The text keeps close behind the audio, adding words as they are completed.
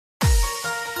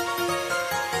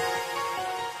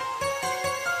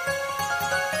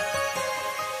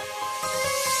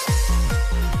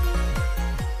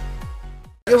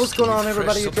what's going on,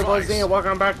 everybody? It's your boy Z, and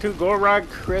welcome back to Gorod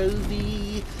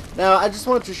Krovi. Now, I just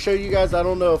wanted to show you guys, I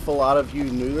don't know if a lot of you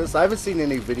knew this. I haven't seen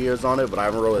any videos on it, but I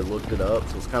haven't really looked it up,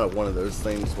 so it's kind of one of those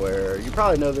things where you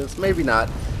probably know this, maybe not.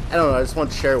 I don't know, I just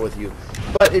want to share it with you.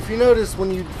 But if you notice, when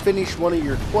you finish one of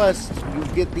your quests, you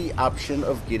get the option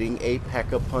of getting a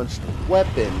Pack-a-Punch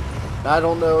weapon. Now, I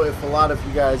don't know if a lot of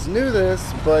you guys knew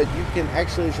this, but you can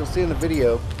actually, as you'll see in the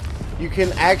video, you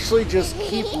can actually just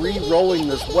keep re-rolling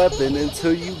this weapon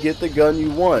until you get the gun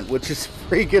you want, which is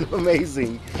freaking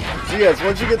amazing. So yes,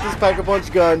 once you get this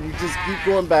Pack-a-Punch gun, you just keep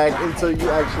going back until you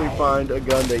actually find a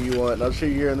gun that you want. And I'll show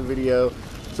you here in the video.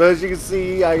 So as you can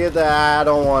see, I get that, I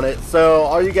don't want it. So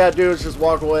all you gotta do is just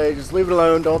walk away, just leave it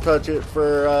alone, don't touch it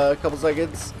for a couple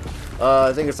seconds.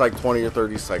 I think it's like 20 or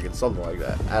 30 seconds, something like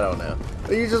that. I don't know.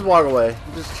 But you just walk away,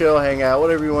 just chill, hang out,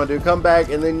 whatever you want to do. Come back,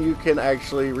 and then you can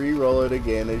actually re-roll it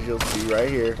again, as you'll see right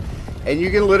here. And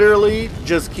you can literally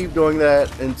just keep doing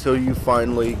that until you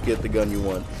finally get the gun you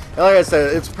want. And like I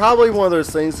said, it's probably one of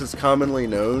those things that's commonly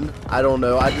known. I don't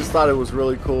know. I just thought it was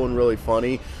really cool and really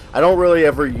funny. I don't really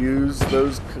ever use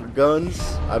those guns.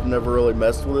 I've never really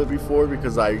messed with it before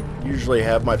because I usually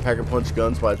have my Pack-a-Punch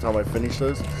guns by the time I finish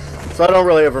those. So I don't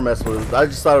really ever mess with it. I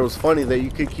just thought it was funny that you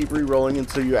could keep re-rolling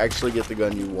until you actually get the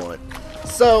gun you want.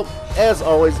 So, as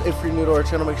always, if you're new to our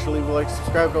channel, make sure to leave a like,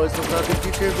 subscribe to always listen out to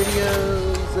future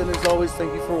videos. And as always,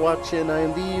 thank you for watching. I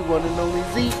am the one and only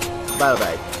Z.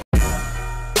 Bye-bye.